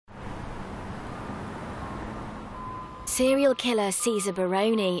Serial killer Cesar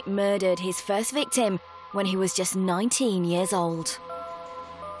Baroni murdered his first victim when he was just 19 years old.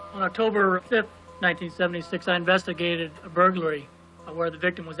 On October 5th, 1976, I investigated a burglary where the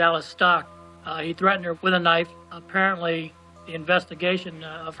victim was Alice Stock. He threatened her with a knife. Apparently, the investigation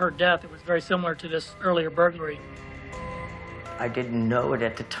of her death, it was very similar to this earlier burglary. I didn't know it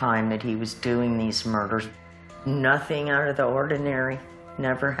at the time that he was doing these murders. Nothing out of the ordinary.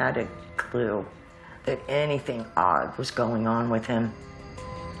 Never had a clue that anything odd was going on with him.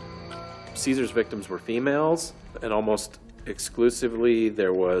 Cesar's victims were females, and almost exclusively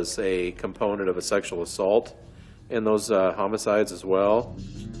there was a component of a sexual assault in those homicides as well.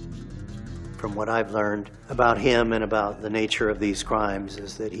 From what I've learned about him and about the nature of these crimes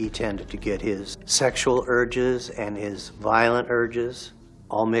is that he tended to get his sexual urges and his violent urges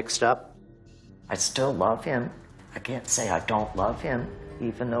all mixed up. I still love him. I can't say I don't love him,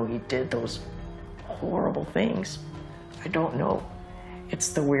 even though he did those horrible things. I don't know. It's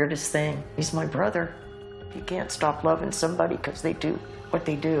the weirdest thing. He's my brother. You can't stop loving somebody because they do what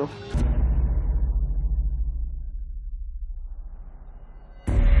they do.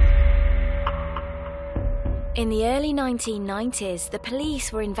 In the early 1990s, the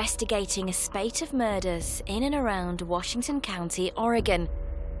police were investigating a spate of murders in and around Washington County, Oregon,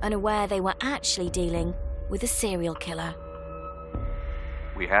 unaware they were actually dealing with a serial killer.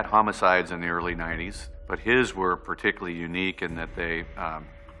 We had homicides in the early 90s, but his were particularly unique in that they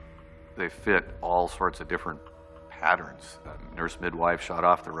fit all sorts of different patterns. A nurse midwife shot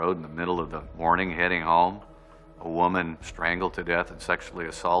off the road in the middle of the morning heading home. A woman strangled to death and sexually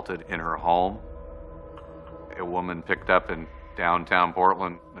assaulted in her home. A woman picked up in downtown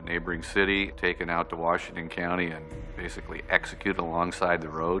Portland, a neighboring city, taken out to Washington County and basically executed alongside the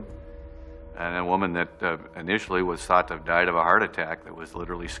road. And a woman that initially was thought to have died of a heart attack that was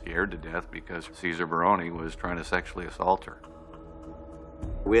literally scared to death because Cesar Baroni was trying to sexually assault her.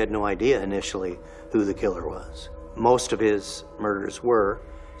 We had no idea initially who the killer was. Most of his murders were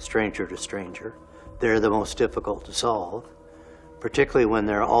stranger to stranger. They're the most difficult to solve, particularly when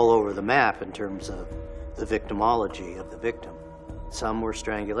they're all over the map in terms of the victimology of the victim. Some were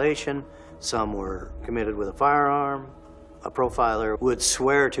strangulation, some were committed with a firearm. A profiler would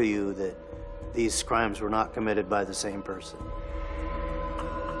swear to you that these crimes were not committed by the same person.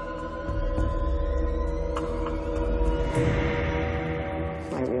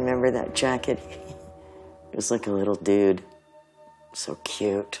 I remember that jacket. He was like a little dude, so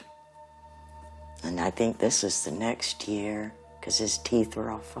cute. And I think this was the next year, because his teeth were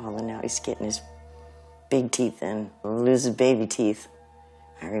all falling out. He's getting his big teeth in, losing baby teeth.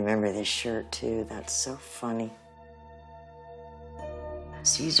 I remember this shirt too. That's so funny.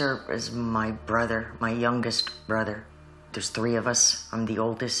 Cesar is my brother, my youngest brother. There's three of us. I'm the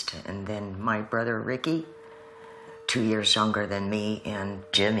oldest, and then my brother Ricky, 2 years younger than me, and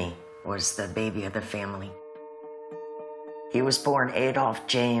Jimmy was the baby of the family. He was born Adolph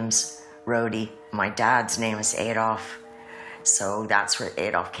James Rohde. My dad's name is Adolph, so that's where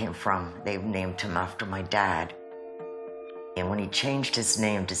Adolph came from. They named him after my dad. And when he changed his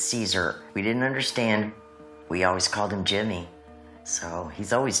name to Cesar, we didn't understand. We always called him Jimmy. So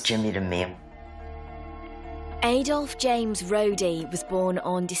he's always Jimmy to me. Adolph James Rohde was born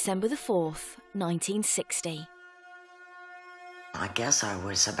on December the 4th, 1960. I guess I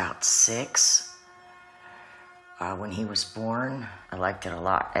was about 6 when he was born. I liked it a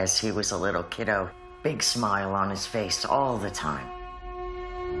lot as he was a little kiddo. Big smile on his face all the time.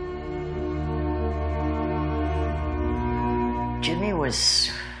 Jimmy was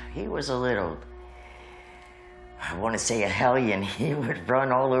a little, I want to say a hellion. He would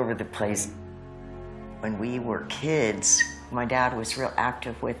run all over the place. When we were kids, my dad was real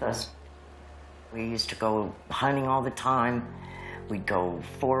active with us. We used to go hunting all the time. We'd go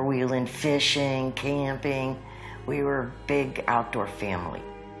four-wheeling, fishing, camping. We were a big outdoor family.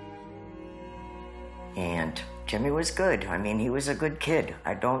 And Jimmy was good. I mean, he was a good kid.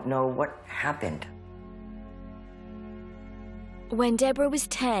 I don't know what happened. When Deborah was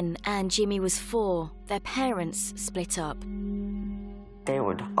 10 and Jimmy was 4, their parents split up. They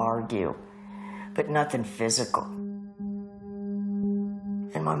would argue, but nothing physical.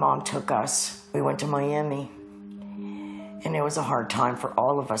 And my mom took us. We went to Miami. And it was a hard time for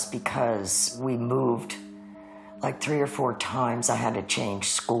all of us because we moved like 3 or 4 times. I had to change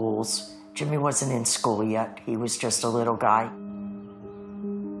schools. Jimmy wasn't in school yet. He was just a little guy.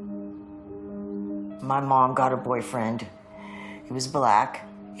 My mom got a boyfriend. He was black,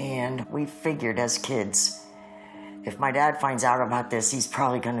 and we figured as kids, if my dad finds out about this, he's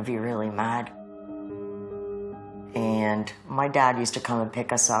probably gonna be really mad. And my dad used to come and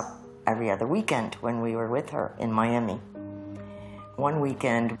pick us up every other weekend when we were with her in Miami. One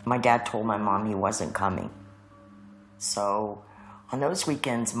weekend, my dad told my mom he wasn't coming. So on those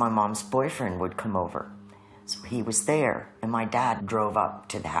weekends, my mom's boyfriend would come over. So he was there, and my dad drove up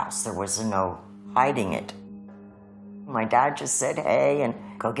to the house. There was no hiding it. My dad just said, hey, and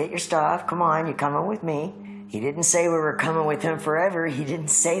go get your stuff. Come on, you're coming with me. He didn't say we were coming with him forever. He didn't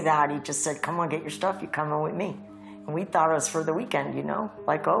say that. He just said, come on, get your stuff. You're coming with me. And we thought it was for the weekend, you know,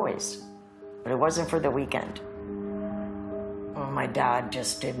 like always. But it wasn't for the weekend. Well, my dad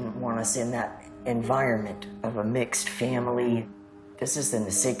just didn't want us in that environment of a mixed family. This is in the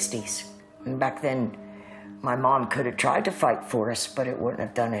 60s. And back then, my mom could have tried to fight for us, but it wouldn't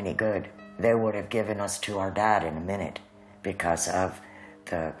have done any good. They would have given us to our dad in a minute because of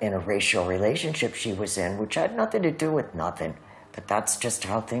the interracial relationship she was in, which had nothing to do with nothing. But that's just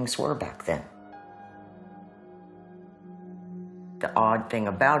how things were back then. The odd thing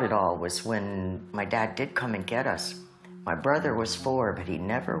about it all was when my dad did come and get us, my brother was 4, but he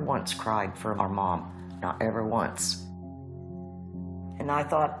never once cried for our mom. Not ever once. And I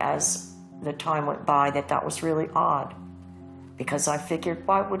thought as the time went by that was really odd. Because I figured,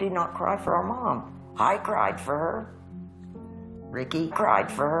 why would he not cry for our mom? I cried for her. Ricky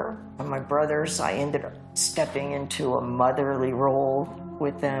cried for her. And my brothers, I ended up stepping into a motherly role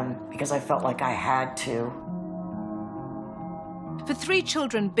with them because I felt like I had to. For 3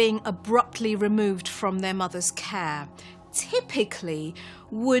 children being abruptly removed from their mother's care typically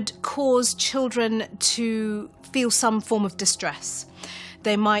would cause children to feel some form of distress.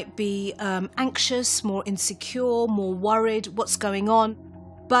 They might be anxious, more insecure, more worried, what's going on.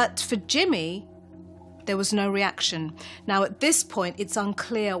 But for Jimmy, there was no reaction. Now, at this point, it's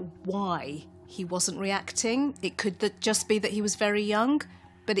unclear why he wasn't reacting. It could just be that he was very young,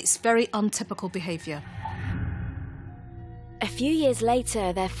 but it's very untypical behaviour. A few years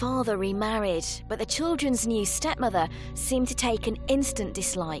later, their father remarried, but the children's new stepmother seemed to take an instant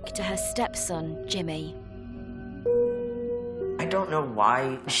dislike to her stepson, Jimmy. I don't know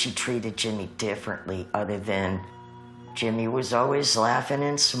why she treated Jimmy differently other than Jimmy was always laughing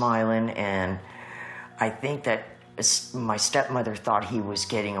and smiling, and I think that my stepmother thought he was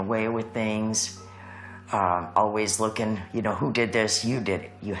getting away with things, always looking, you know, who did this? You did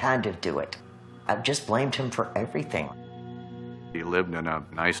it. You had to do it. I just blamed him for everything. He lived in a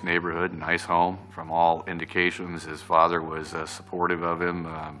nice neighborhood, nice home. From all indications, his father was supportive of him,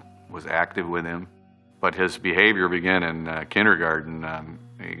 was active with him. But his behavior began in kindergarten.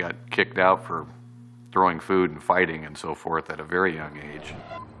 He got kicked out for throwing food and fighting and so forth at a very young age.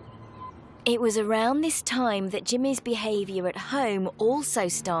 It was around this time that Jimmy's behaviour at home also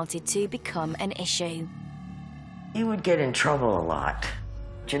started to become an issue. He would get in trouble a lot.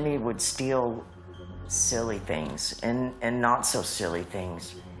 Jimmy would steal silly things and not so silly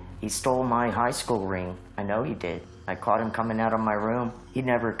things. He stole my high school ring. I know he did. I caught him coming out of my room. He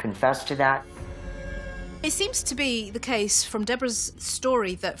never confessed to that. It seems to be the case from Deborah's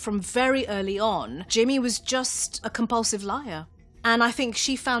story that from very early on, Jimmy was just a compulsive liar. And I think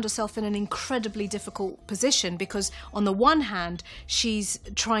she found herself in an incredibly difficult position because on the one hand, she's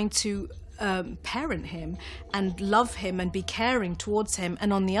trying to parent him and love him and be caring towards him.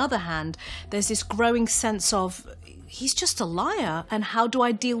 And on the other hand, there's this growing sense of, he's just a liar, and how do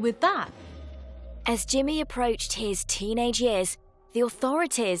I deal with that? As Jimmy approached his teenage years, the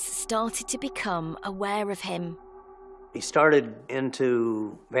authorities started to become aware of him. He started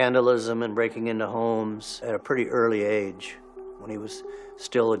into vandalism and breaking into homes at a pretty early age, when he was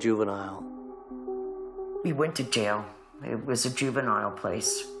still a juvenile. We went to jail. It was a juvenile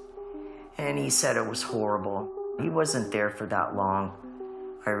place. And he said it was horrible. He wasn't there for that long,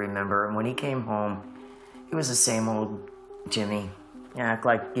 I remember. And when he came home, it was the same old Jimmy. Act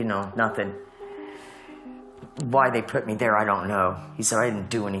like, you know, nothing. Why they put me there, I don't know. He said I didn't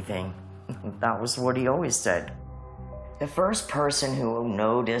do anything. That was what he always said. The first person who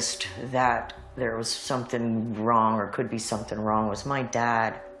noticed that there was something wrong or could be something wrong was my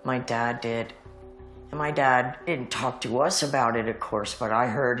dad. My dad did. And my dad didn't talk to us about it, of course, but I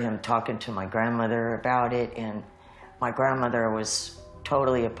heard him talking to my grandmother about it, and my grandmother was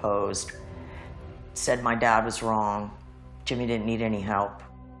totally opposed. Said my dad was wrong. Jimmy didn't need any help.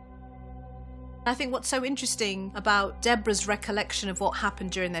 I think what's so interesting about Deborah's recollection of what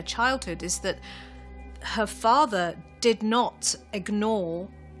happened during their childhood is that her father did not ignore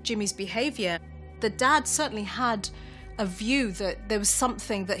Jimmy's behaviour. The dad certainly had a view that there was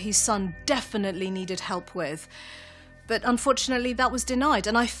something that his son definitely needed help with. But unfortunately, that was denied.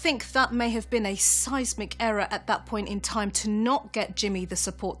 And I think that may have been a seismic error at that point in time to not get Jimmy the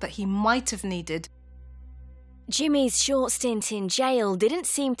support that he might have needed. Jimmy's short stint in jail didn't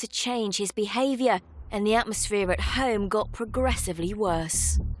seem to change his behaviour, and the atmosphere at home got progressively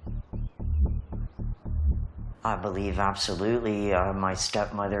worse. I believe absolutely my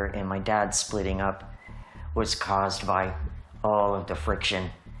stepmother and my dad splitting up was caused by all of the friction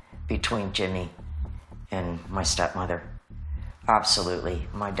between Jimmy and my stepmother. Absolutely.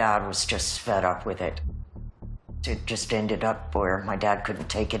 My dad was just fed up with it. It just ended up where my dad couldn't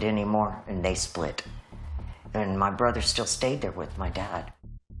take it anymore and they split. And my brother still stayed there with my dad.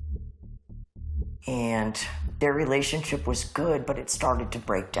 And their relationship was good, but it started to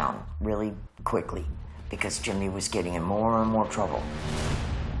break down really quickly because Jimmy was getting in more and more trouble.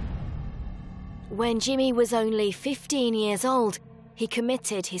 When Jimmy was only 15 years old, he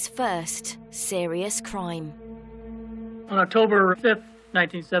committed his first serious crime. On October 5th,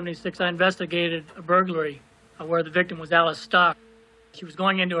 1976, I investigated a burglary where the victim was Alice Stock. She was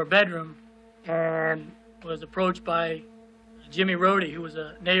going into her bedroom and was approached by Jimmy Rohde, who was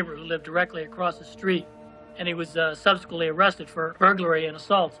a neighbor who lived directly across the street, and he was subsequently arrested for burglary and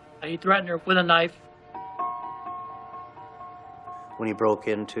assault. He threatened her with a knife. When he broke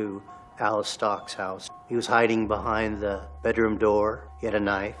into Alice Stock's house, he was hiding behind the bedroom door. He had a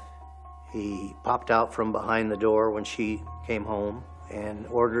knife. He popped out from behind the door when she came home and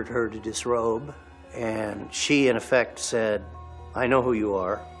ordered her to disrobe. And she, in effect, said, "I know who you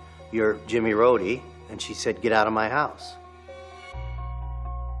are. You're Jimmy Rohde." And she said, "Get out of my house."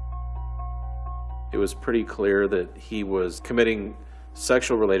 It was pretty clear that he was committing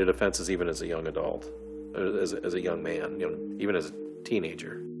sexual-related offenses even as a young adult, as a young man, even as a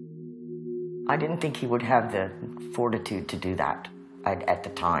teenager. I didn't think he would have the fortitude to do that at the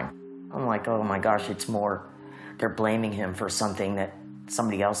time. I'm like, oh my gosh, it's more, they're blaming him for something that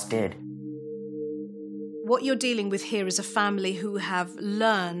somebody else did. What you're dealing with here is a family who have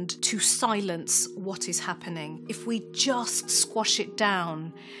learned to silence what is happening. If we just squash it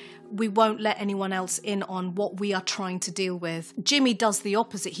down, we won't let anyone else in on what we are trying to deal with. Jimmy does the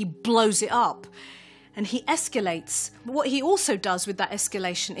opposite. He blows it up and he escalates. What he also does with that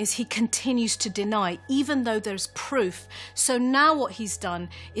escalation is he continues to deny, even though there's proof. So now what he's done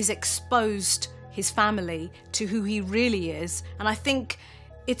is exposed his family to who he really is. And I think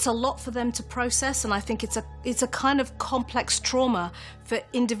it's a lot for them to process, and I think it's a kind of complex trauma for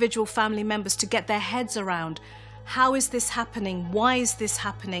individual family members to get their heads around. How is this happening? Why is this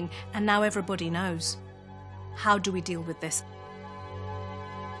happening? And now everybody knows. How do we deal with this?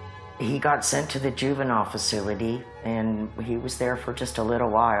 He got sent to the juvenile facility, and he was there for just a little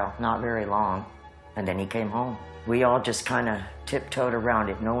while, not very long, and then he came home. We all just kind of tiptoed around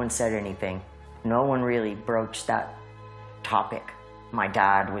it. No one said anything. No one really broached that topic. My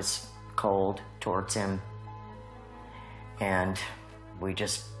dad was cold towards him, and we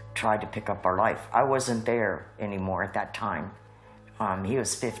just tried to pick up our life. I wasn't there anymore at that time. He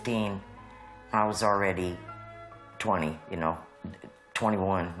was 15. I was already 20,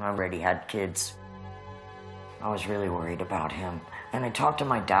 21. I already had kids. I was really worried about him. And I talked to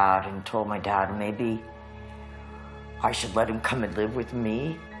my dad and told my dad maybe I should let him come and live with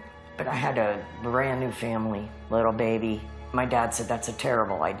me. But I had a brand new family, little baby. My dad said, that's a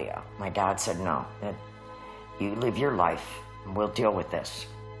terrible idea. My dad said, no, you live your life and we'll deal with this,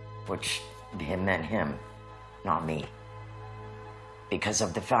 which meant him, not me. Because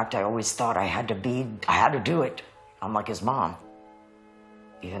of the fact I always thought I had to do it. I'm like his mom,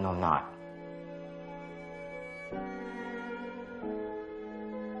 even though I'm not.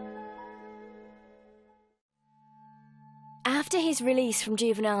 After his release from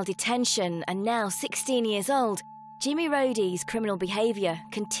juvenile detention and now 16 years old, Jimmy Rohde's criminal behaviour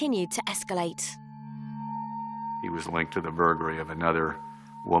continued to escalate. He was linked to the burglary of another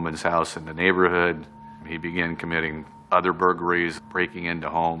woman's house in the neighborhood. He began committing other burglaries, breaking into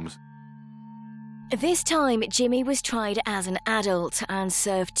homes. This time, Jimmy was tried as an adult and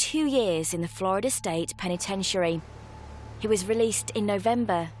served 2 years in the Florida State Penitentiary. He was released in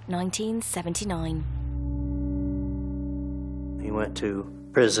November 1979. He went to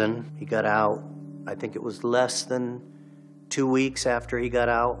prison. He got out. I think it was less than 2 weeks after he got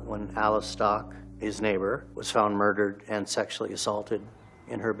out when Alice Stock, his neighbor, was found murdered and sexually assaulted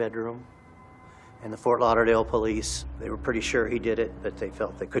in her bedroom. And the Fort Lauderdale police, they were pretty sure he did it, but they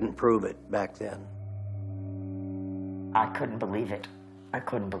felt they couldn't prove it back then. I couldn't believe it. I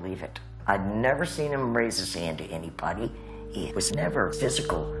couldn't believe it. I'd never seen him raise his hand to anybody. He was never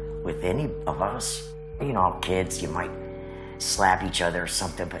physical with any of us. Kids, you might slap each other or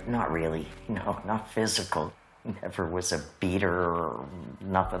something, but not really, not physical. He never was a beater or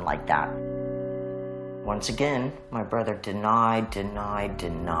nothing like that. Once again, my brother denied.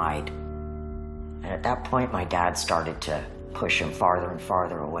 And at that point, my dad started to push him farther and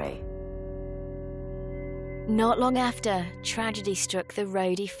farther away. Not long after, tragedy struck the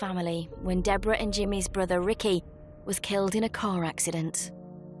Rohde family when Deborah and Jimmy's brother Ricky was killed in a car accident.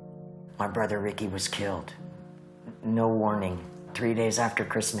 My brother Ricky was killed. No warning. 3 days after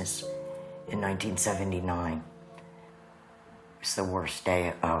Christmas in 1979. It's the worst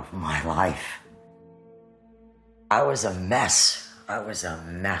day of my life. I was a mess. I was a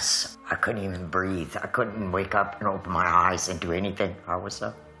mess. I couldn't even breathe. I couldn't wake up and open my eyes and do anything. I was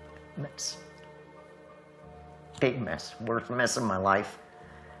a mess. Big mess. Worst mess of my life.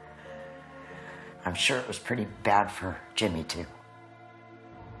 I'm sure it was pretty bad for Jimmy, too.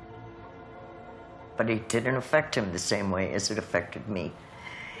 But it didn't affect him the same way as it affected me.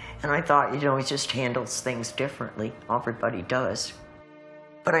 And I thought, he just handles things differently. Everybody does.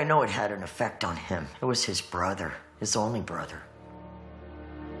 But I know it had an effect on him. It was his brother, his only brother.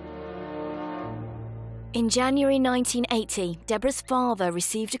 In January 1980, Deborah's father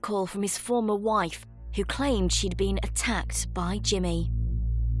received a call from his former wife, who claimed she'd been attacked by Jimmy.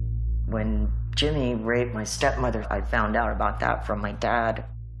 When Jimmy raped my stepmother, I found out about that from my dad.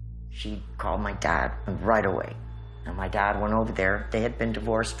 She called my dad right away. And my dad went over there. They had been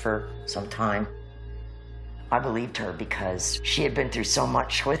divorced for some time. I believed her because she had been through so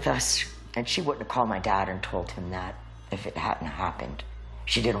much with us, and she wouldn't have called my dad and told him that if it hadn't happened.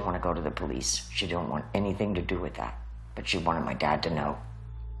 She didn't want to go to the police. She didn't want anything to do with that. But she wanted my dad to know.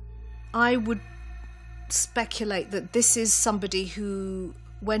 I would speculate that this is somebody who,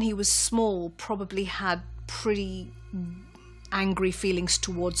 when he was small, probably had pretty angry feelings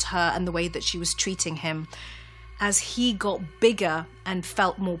towards her and the way that she was treating him. As he got bigger and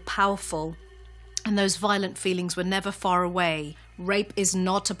felt more powerful, and those violent feelings were never far away, rape is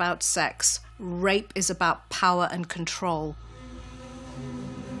not about sex. Rape is about power and control.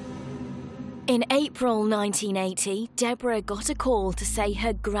 In April 1980, Deborah got a call to say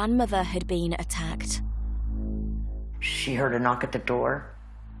her grandmother had been attacked. She heard a knock at the door,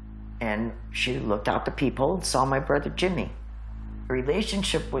 and she looked out the peephole and saw my brother Jimmy. The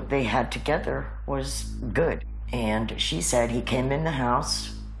relationship what they had together was good. And she said he came in the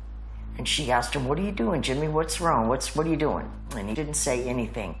house, and she asked him, "What are you doing, Jimmy? What's wrong? What are you doing?" And he didn't say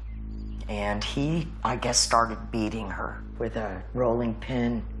anything. And he, I guess, started beating her with a rolling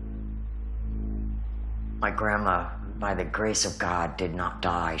pin. My grandma, by the grace of God, did not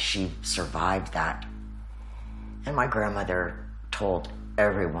die. She survived that. And my grandmother told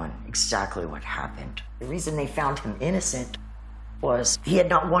everyone exactly what happened. The reason they found him innocent was he had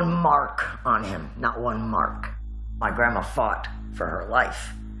not one mark on him, not one mark. My grandma fought for her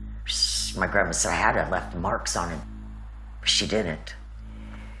life. My grandma said I had to have left marks on him. She didn't.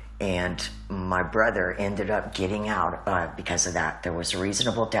 And my brother ended up getting out because of that. There was a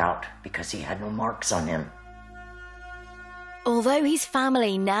reasonable doubt because he had no marks on him. Although his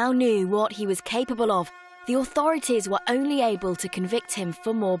family now knew what he was capable of, the authorities were only able to convict him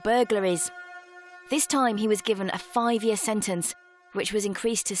for more burglaries. This time he was given a 5-year sentence, which was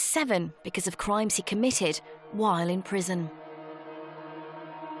increased to 7 because of crimes he committed while in prison.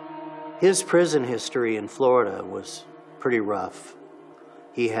 His prison history in Florida was pretty rough.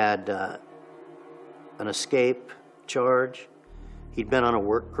 He had an escape charge. He'd been on a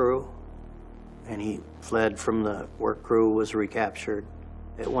work crew, and he fled from the work crew, was recaptured.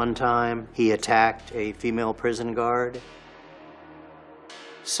 At one time, he attacked a female prison guard.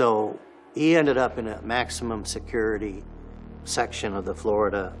 So he ended up in a maximum security section of the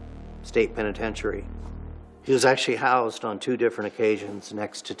Florida State Penitentiary. He was actually housed on 2 different occasions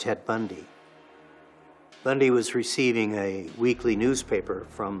next to Ted Bundy. Bundy was receiving a weekly newspaper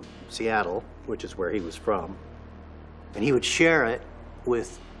from Seattle, which is where he was from, and he would share it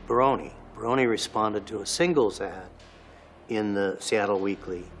with Baroni. Baroni responded to a singles ad in the Seattle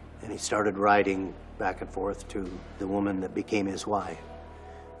Weekly, and he started writing back and forth to the woman that became his wife.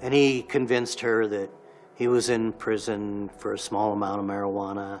 And he convinced her that he was in prison for a small amount of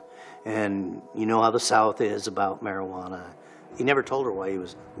marijuana, and you know how the South is about marijuana. He never told her why he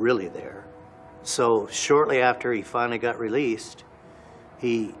was really there. So shortly after he finally got released,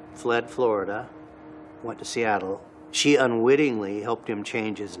 he fled Florida, went to Seattle. She unwittingly helped him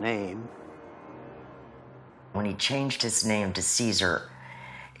change his name. When he changed his name to Caesar,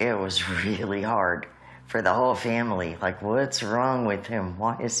 it was really hard for the whole family. Like, what's wrong with him?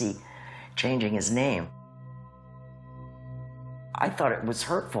 Why is he changing his name? I thought it was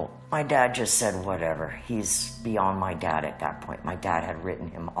hurtful. My dad just said, whatever. He's beyond my dad at that point. My dad had written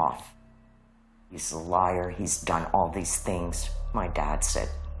him off. He's a liar. He's done all these things. My dad said,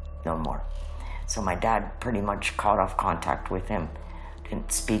 no more. So my dad pretty much cut off contact with him,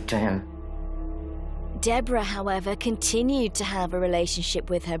 didn't speak to him. Deborah, however, continued to have a relationship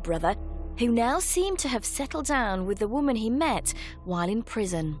with her brother, who now seemed to have settled down with the woman he met while in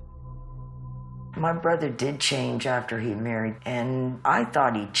prison. My brother did change after he married, and I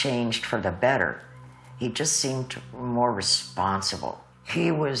thought he changed for the better. He just seemed more responsible.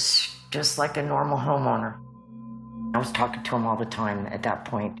 He was just like a normal homeowner. I was talking to him all the time at that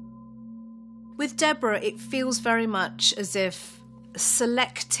point. With Deborah, it feels very much as if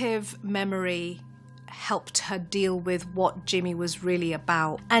selective memory helped her deal with what Jimmy was really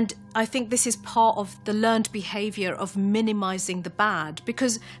about. And I think this is part of the learned behaviour of minimising the bad,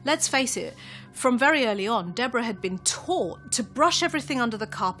 because let's face it, from very early on, Deborah had been taught to brush everything under the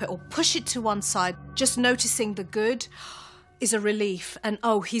carpet or push it to one side. Just noticing the good is a relief, and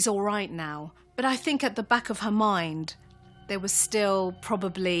oh, he's all right now. But I think at the back of her mind, there was still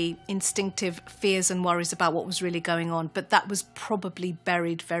probably instinctive fears and worries about what was really going on, but that was probably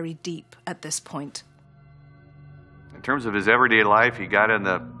buried very deep at this point. In terms of his everyday life, he got in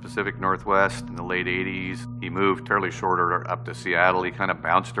the Pacific Northwest in the late 80s. He moved fairly short order up to Seattle. He kind of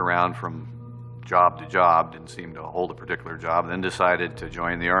bounced around from job to job, didn't seem to hold a particular job, then decided to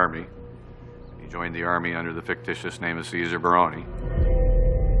join the Army. He joined the Army under the fictitious name of Caesar Baroni.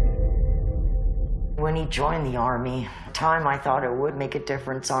 When he joined the Army, I thought it would make a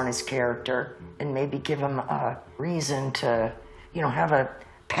difference on his character and maybe give him a reason to, have a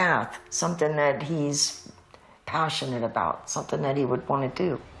path, something that he's passionate about, something that he would want to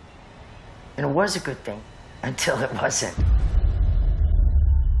do. And it was a good thing until it wasn't.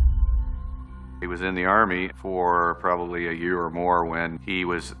 He was in the Army for probably a year or more when he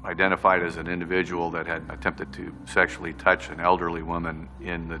was identified as an individual that had attempted to sexually touch an elderly woman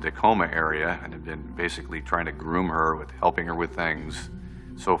in the Tacoma area and had been basically trying to groom her, with helping her with things,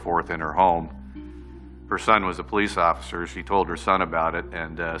 so forth, in her home. Her son was a police officer. She told her son about it,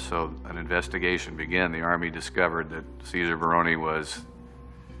 and so an investigation began. The Army discovered that Caesar Baroni was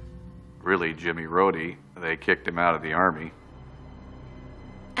really Jimmy Rohde. They kicked him out of the Army.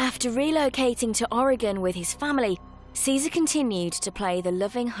 After relocating to Oregon with his family, Caesar continued to play the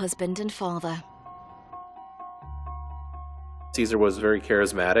loving husband and father. Caesar was very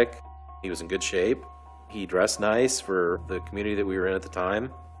charismatic. He was in good shape. He dressed nice for the community that we were in at the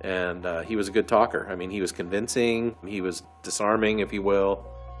time. And he was a good talker. I mean, he was convincing, he was disarming, if you will.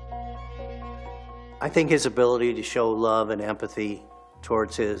 I think his ability to show love and empathy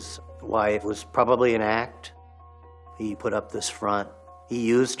towards his wife was probably an act. He put up this front. He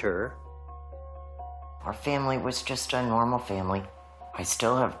used her. Our family was just a normal family. I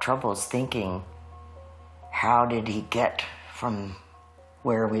still have troubles thinking, how did he get from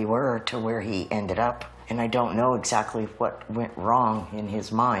where we were to where he ended up? And I don't know exactly what went wrong in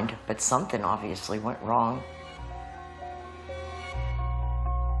his mind, but something obviously went wrong.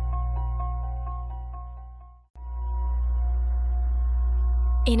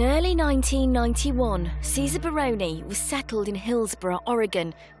 In early 1991, Caesar Baroni was settled in Hillsboro,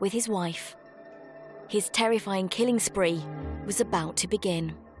 Oregon, with his wife. His terrifying killing spree was about to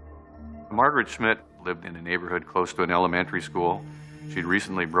begin. Margaret Schmidt lived in a neighborhood close to an elementary school. She'd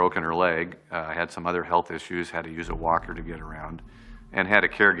recently broken her leg, had some other health issues, had to use a walker to get around, and had a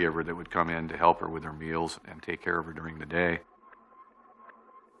caregiver that would come in to help her with her meals and take care of her during the day.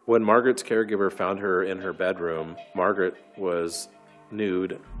 When Margaret's caregiver found her in her bedroom, Margaret was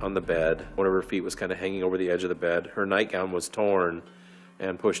nude on the bed. One of her feet was kind of hanging over the edge of the bed. Her nightgown was torn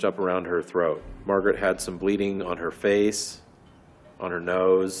and pushed up around her throat. Margaret had some bleeding on her face, on her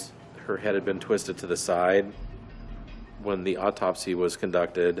nose. Her head had been twisted to the side. When the autopsy was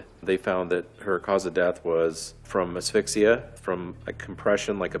conducted, they found that her cause of death was from asphyxia, from a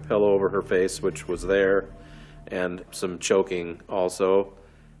compression like a pillow over her face, which was there, and some choking also.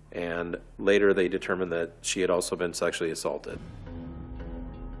 And later they determined that she had also been sexually assaulted.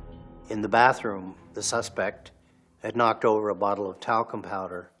 In the bathroom, the suspect had knocked over a bottle of talcum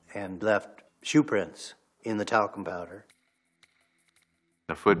powder and left shoe prints in the talcum powder.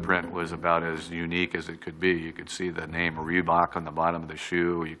 The footprint was about as unique as it could be. You could see the name Reebok on the bottom of the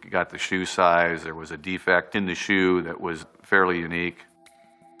shoe. You got the shoe size. There was a defect in the shoe that was fairly unique.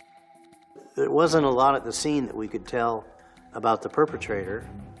 There wasn't a lot at the scene that we could tell about the perpetrator.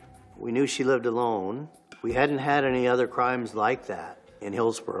 We knew she lived alone. We hadn't had any other crimes like that in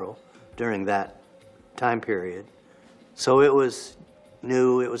Hillsboro during that time period. So it was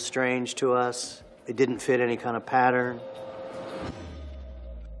new, it was strange to us. It didn't fit any kind of pattern.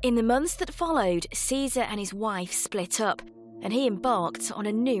 In the months that followed, Caesar and his wife split up, and he embarked on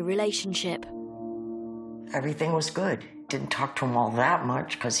a new relationship. Everything was good. Didn't talk to him all that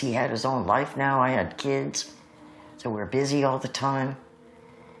much because he had his own life now. I had kids, so we were busy all the time.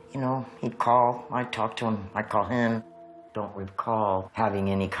 You know, he'd call, I'd talk to him, I'd call him. Don't recall having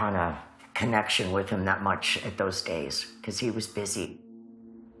any kind of connection with him that much at those days, because he was busy.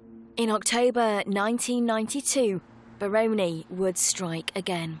 In October 1992, Baroni would strike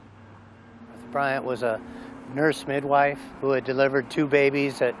again. Bryant was a nurse midwife who had delivered 2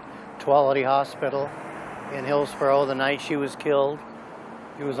 babies at Tuolity Hospital in Hillsborough the night she was killed.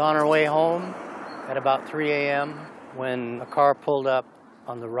 She was on her way home at about 3 a.m. when a car pulled up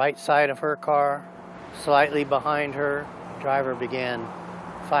on the right side of her car. Slightly behind her, the driver began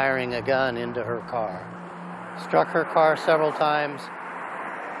firing a gun into her car. Struck her car several times.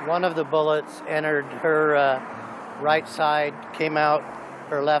 One of the bullets entered her right side, came out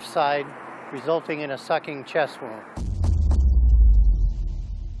her left side, resulting in a sucking chest wound.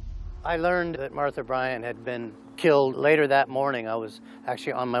 I learned that Martha Bryant had been killed later that morning. I was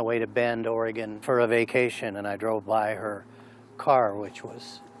actually on my way to Bend, Oregon for a vacation, and I drove by her car, which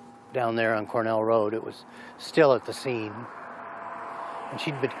was down there on Cornell Road. It was still at the scene. And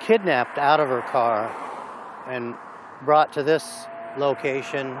she'd been kidnapped out of her car and brought to this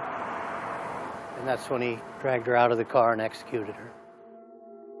location, and that's when he dragged her out of the car and executed her.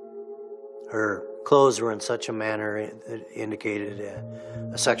 Her clothes were in such a manner that indicated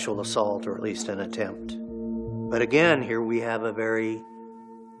a sexual assault, or at least an attempt. But again, here we have a very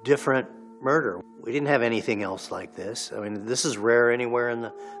different murder. We didn't have anything else like this. I mean, this is rare anywhere in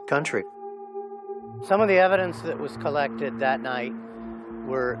the country. Some of the evidence that was collected that night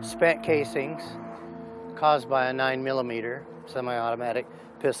were spent casings caused by a 9mm semi-automatic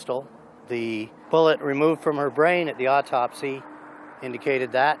pistol. The bullet removed from her brain at the autopsy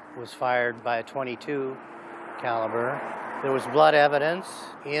indicated that was fired by a .22 caliber. There was blood evidence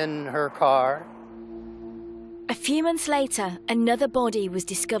in her car. A few months later, another body was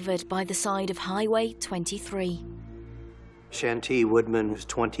discovered by the side of Highway 23. Shantee Woodman was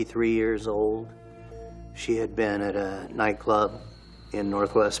 23 years old. She had been at a nightclub in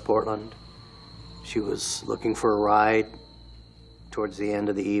Northwest Portland. She was looking for a ride towards the end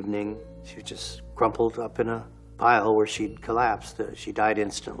of the evening. She was just crumpled up in a pile where she'd collapsed. She died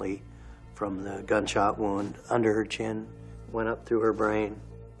instantly from the gunshot wound under her chin, went up through her brain.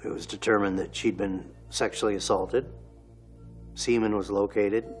 It was determined that she'd been sexually assaulted. Semen was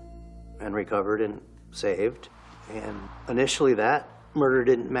located and recovered and saved. And initially that murder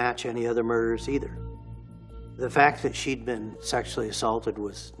didn't match any other murders either. The fact that she'd been sexually assaulted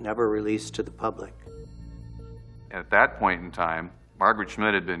was never released to the public. At that point in time, Margaret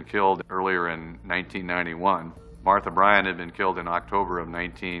Schmidt had been killed earlier in 1991. Martha Bryant had been killed in October of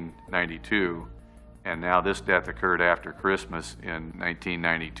 1992, and now this death occurred after Christmas in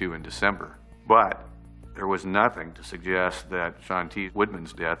 1992 in December. But there was nothing to suggest that Shantee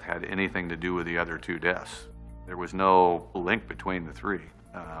Woodman's death had anything to do with the other 2 deaths. There was no link between the 3.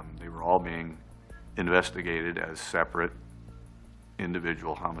 They were all being investigated as separate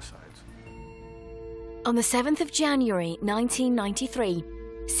individual homicides. On the 7th of January 1993,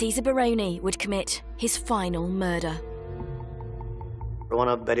 Caesar Baroni would commit his final murder. One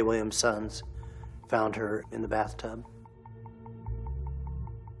of Betty Williams' sons found her in the bathtub.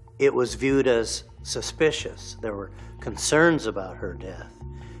 It was viewed as suspicious. There were concerns about her death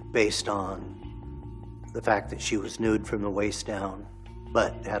based on the fact that she was nude from the waist down,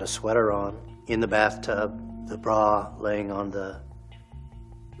 but had a sweater on in the bathtub, the bra laying on the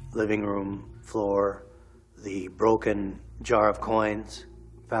living room floor, the broken jar of coins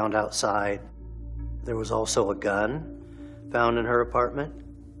found outside. There was also a gun found in her apartment.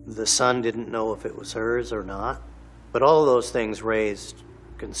 The son didn't know if it was hers or not, but all of those things raised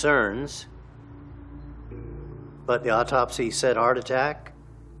concerns. But the autopsy said heart attack,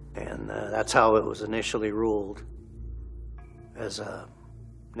 and that's how it was initially ruled as a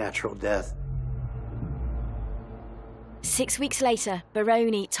natural death. 6 weeks later,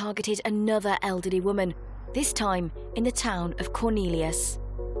 Baroni targeted another elderly woman, this time in the town of Cornelius.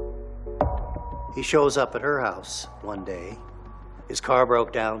 He shows up at her house one day. His car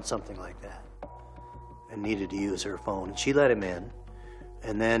broke down, something like that, and needed to use her phone. She let him in,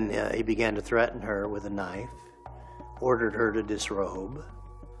 and then he began to threaten her with a knife, ordered her to disrobe.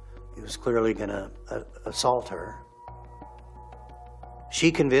 He was clearly going to assault her.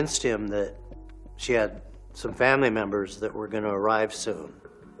 She convinced him that she had some family members that were going to arrive soon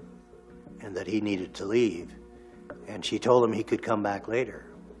and that he needed to leave, and she told him he could come back later.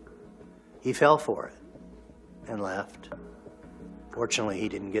 He fell for it and left. Fortunately, he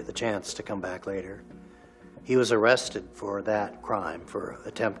didn't get the chance to come back later. He was arrested for that crime, for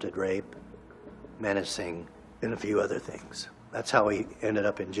attempted rape, menacing, and a few other things. That's how he ended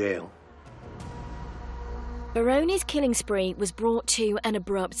up in jail. Baroni's killing spree was brought to an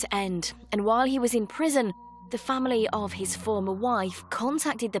abrupt end, and while he was in prison, the family of his former wife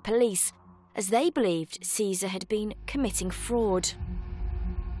contacted the police as they believed Caesar had been committing fraud.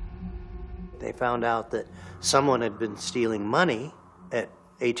 They found out that someone had been stealing money at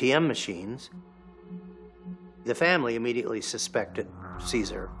ATM machines. The family immediately suspected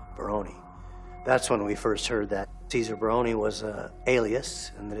Caesar Baroni. That's when we first heard that Caesar Baroni was an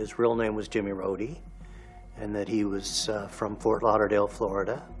alias and that his real name was Jimmy Rohde and that he was from Fort Lauderdale,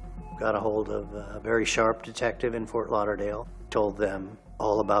 Florida. Got a hold of a very sharp detective in Fort Lauderdale, told them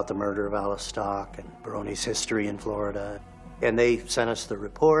all about the murder of Alice Stock and Baroni's history in Florida. And they sent us the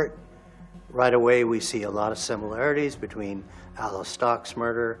report. Right away, we see a lot of similarities between Alice Stock's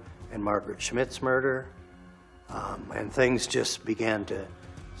murder and Margaret Schmidt's murder. And things just began to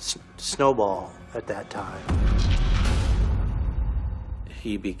snowball at that time.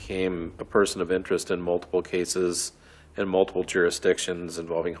 He became a person of interest in multiple cases in multiple jurisdictions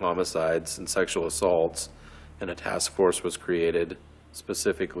involving homicides and sexual assaults, and a task force was created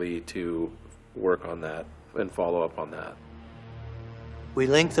specifically to work on that and follow up on that. We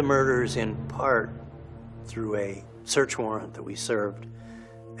linked the murders in part through a search warrant that we served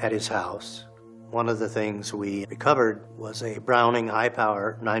at his house. One of the things we recovered was a Browning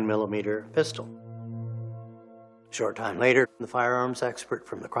high-power 9mm pistol. A short time later, the firearms expert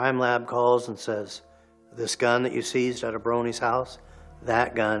from the crime lab calls and says, "This gun that you seized out of Baroni's house,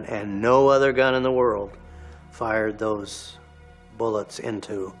 that gun and no other gun in the world fired those bullets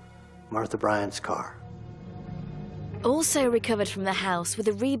into Martha Bryant's car." Also recovered from the house were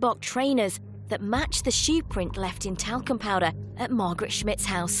the Reebok trainers that matched the shoe print left in talcum powder at Margaret Schmidt's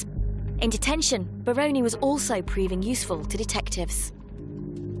house. In detention, Baroni was also proving useful to detectives.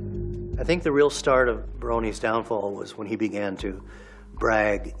 I think the real start of Baroni's downfall was when he began to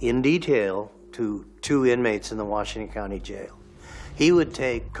brag in detail to 2 inmates in the Washington County Jail. He would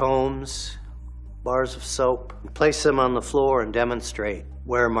take combs, bars of soap, and place them on the floor and demonstrate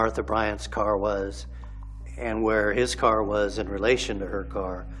where Martha Bryant's car was and where his car was in relation to her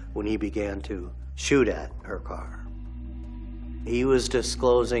car when he began to shoot at her car. He was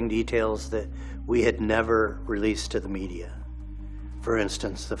disclosing details that we had never released to the media. For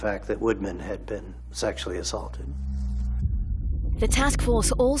instance, the fact that Woodman had been sexually assaulted. The task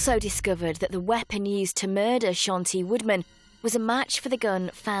force also discovered that the weapon used to murder Shaunti Woodman was a match for the gun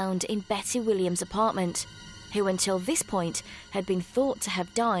found in Betty Williams' apartment, who until this point had been thought to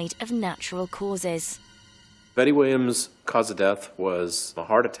have died of natural causes. Betty Williams' cause of death was a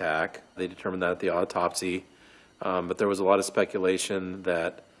heart attack. They determined that at the autopsy, but there was a lot of speculation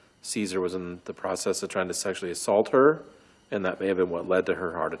that Caesar was in the process of trying to sexually assault her, and that may have been what led to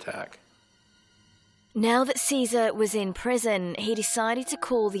her heart attack. Now that Caesar was in prison, he decided to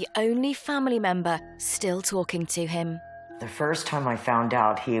call the only family member still talking to him. The first time I found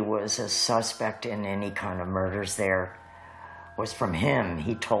out he was a suspect in any kind of murders there was from him.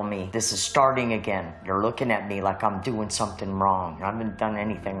 He told me, "This is starting again. You're looking at me like I'm doing something wrong. I haven't done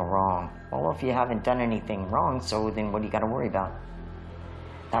anything wrong." Well, if you haven't done anything wrong, so then what do you got to worry about?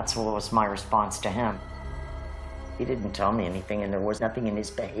 That's what was my response to him. He didn't tell me anything, and there was nothing in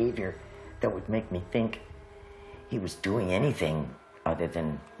his behavior that would make me think he was doing anything other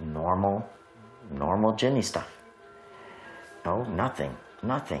than normal Jimmy stuff. No, nothing.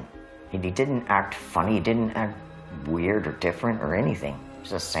 He didn't act funny, he didn't act weird or different or anything. It was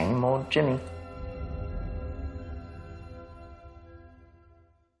the same old Jimmy.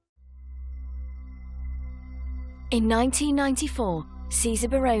 In 1994, Caesar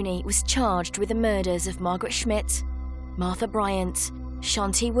Baroni was charged with the murders of Margaret Schmidt, Martha Bryant,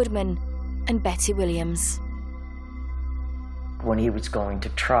 Shaunti Woodman, and Betty Williams. When he was going to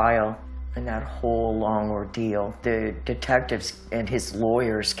trial and that whole long ordeal, the detectives and his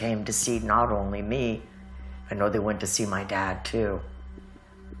lawyers came to see not only me, I know they went to see my dad too.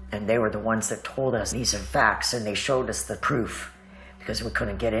 And they were the ones that told us these are facts, and they showed us the proof, because we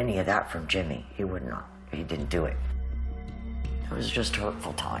couldn't get any of that from Jimmy. He didn't do it. It was just a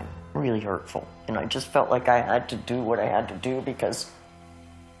hurtful time, really hurtful. And I just felt like I had to do what I had to do, because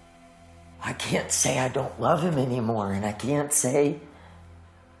I can't say I don't love him anymore, and I can't say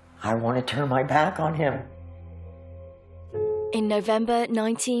I want to turn my back on him. In November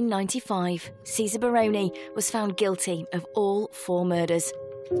 1995, Caesar Baroni was found guilty of all 4 murders,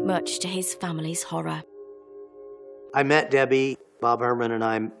 much to his family's horror. I met Debbie. Bob Herman and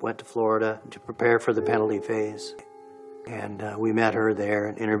I went to Florida to prepare for the penalty phase. And we met her there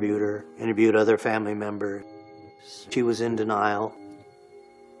and interviewed her, interviewed other family members. She was in denial,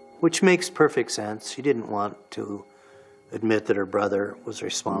 which makes perfect sense. She didn't want to admit that her brother was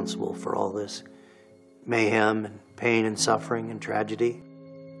responsible for all this. mayhem and pain and suffering and tragedy.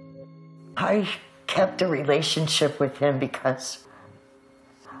 I kept a relationship with him because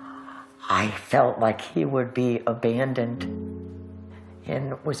I felt like he would be abandoned,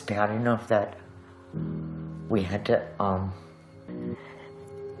 and it was bad enough that we had to,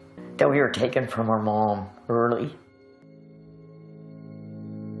 that we were taken from our mom early.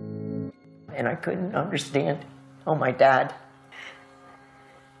 And I couldn't understand how my dad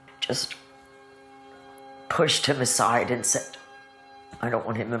just pushed him aside and said, I don't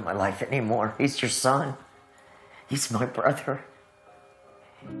want him in my life anymore. He's your son. He's my brother.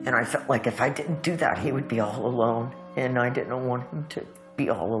 And I felt like if I didn't do that, he would be all alone. And I didn't want him to be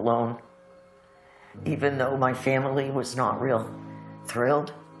all alone. Even though my family was not real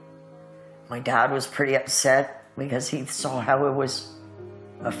thrilled. My dad was pretty upset because he saw how it was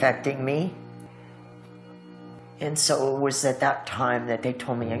affecting me. And so it was at that time that they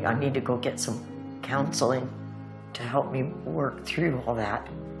told me I need to go get some counseling to help me work through all that.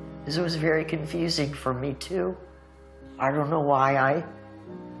 Because it was very confusing for me too. I don't know why I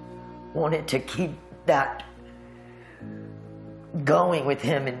wanted to keep that going with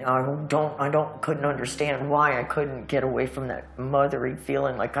him, and I couldn't understand why I couldn't get away from that mothering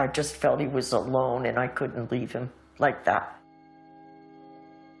feeling. Like I just felt he was alone and I couldn't leave him like that.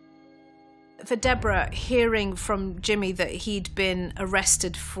 For Deborah, hearing from Jimmy that he'd been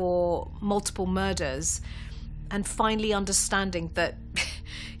arrested for multiple murders and finally understanding that,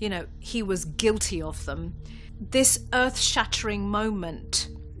 he was guilty of them, this earth-shattering moment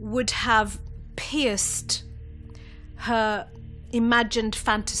would have pierced her imagined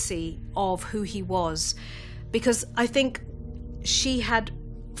fantasy of who he was, because I think she had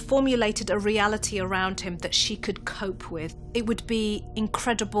formulated a reality around him that she could cope with. It would be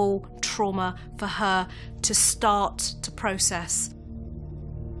incredible trauma for her to start to process.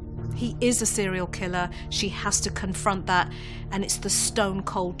 He is a serial killer. She has to confront that, and it's the stone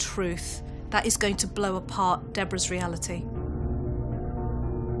cold truth that is going to blow apart Deborah's reality.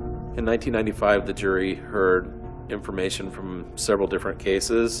 In 1995, the jury heard information from several different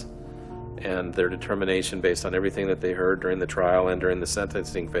cases, and their determination based on everything that they heard during the trial and during the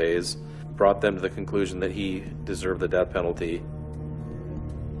sentencing phase brought them to the conclusion that he deserved the death penalty.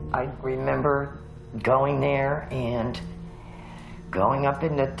 I remember going there and going up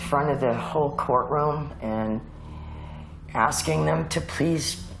in the front of the whole courtroom and asking them to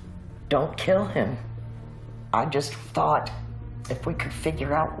please don't kill him. I just thought if we could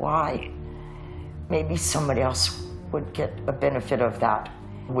figure out why, maybe somebody else would get a benefit of that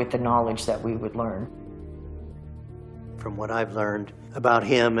with the knowledge that we would learn. From what I've learned about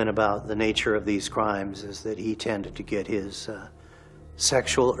him and about the nature of these crimes is that he tended to get his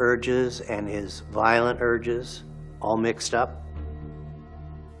sexual urges and his violent urges all mixed up.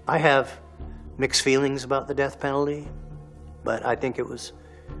 I have mixed feelings about the death penalty, but I think it was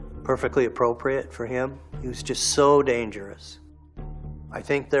perfectly appropriate for him. He was just so dangerous. I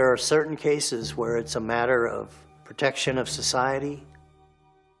think there are certain cases where it's a matter of protection of society.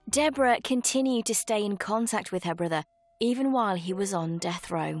 Deborah continued to stay in contact with her brother, even while he was on death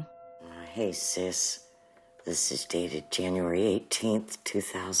row. Hey, sis. This is dated January 18th,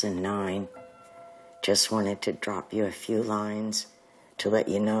 2009. Just wanted to drop you a few lines to let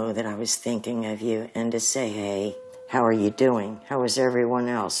you know that I was thinking of you and to say, hey, how are you doing? How is everyone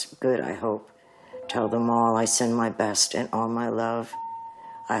else? Good, I hope. Tell them all I send my best and all my love.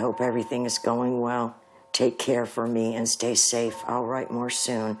 I hope everything is going well. Take care for me and stay safe. I'll write more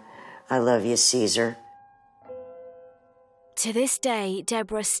soon. I love you, Caesar. To this day,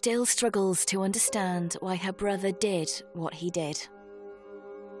 Deborah still struggles to understand why her brother did what he did.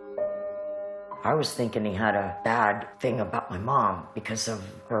 I was thinking he had a bad thing about my mom because of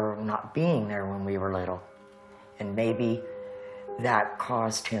her not being there when we were little. And maybe that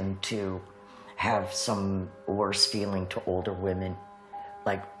caused him to have some worse feeling to older women,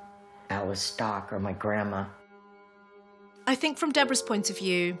 like Alice Stock or my grandma. I think from Deborah's point of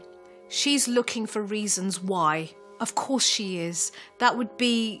view, she's looking for reasons why. Of course she is. That would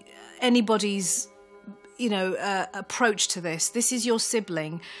be anybody's, approach to this. This is your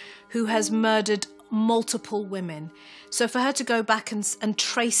sibling who has murdered multiple women. So for her to go back and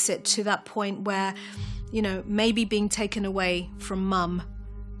trace it to that point where, maybe being taken away from mum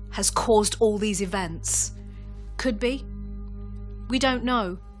has caused all these events. Could be. We don't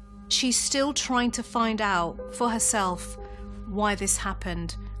know. She's still trying to find out for herself why this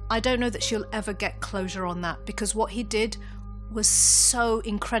happened. I don't know that she'll ever get closure on that because what he did was so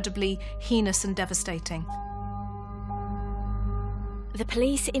incredibly heinous and devastating. The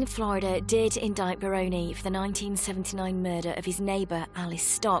police in Florida did indict Baroni for the 1979 murder of his neighbour, Alice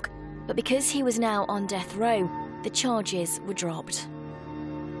Stock, But because he was now on death row, the charges were dropped.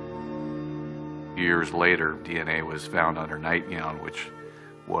 Years later, DNA was found on her nightgown, which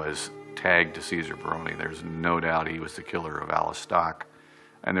was tagged to Caesar Barone. There's no doubt he was the killer of Alice Stock.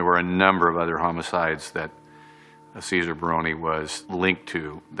 And there were a number of other homicides that Caesar Barone was linked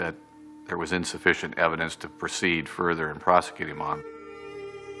to that there was insufficient evidence to proceed further and prosecute him on.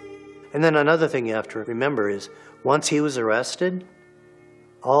 And then another thing you have to remember is once he was arrested,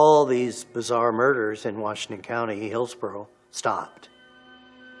 all these bizarre murders in Washington County, Hillsborough, stopped.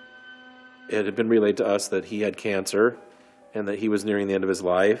 It had been relayed to us that he had cancer and that he was nearing the end of his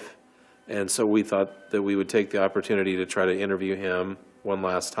life. And so we thought that we would take the opportunity to try to interview him one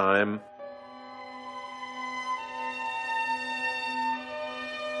last time.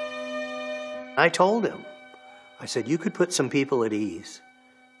 I told him, I said, you could put some people at ease.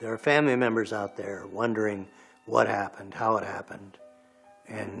 There are family members out there wondering what happened, how it happened.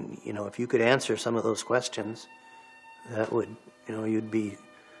 And, you know, if you could answer some of those questions, that would, you know, you'd be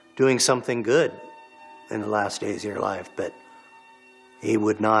doing something good in the last days of your life. But he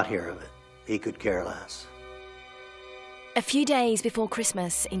would not hear of it. He could care less. A few days before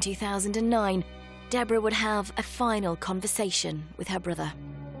Christmas in 2009, Deborah would have a final conversation with her brother.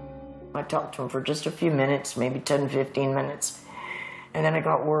 I talked to him for just a few minutes, maybe 10, 15 minutes. And then I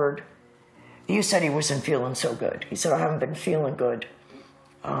got word. You said he wasn't feeling so good. He said, I haven't been feeling good.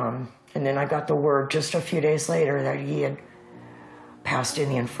 And then I got the word just a few days later that he had passed in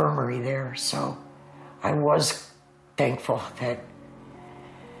the infirmary there. So I was thankful that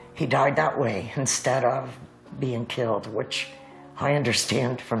he died that way instead of being killed, which I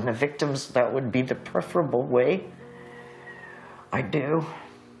understand from the victims that would be the preferable way. I do.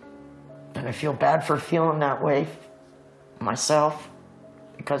 And I feel bad for feeling that way myself,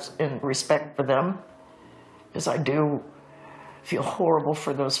 because in respect for them, because I do feel horrible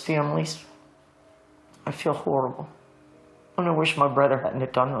for those families. I feel horrible. And I wish my brother hadn't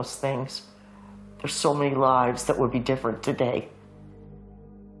have done those things. There's so many lives that would be different today.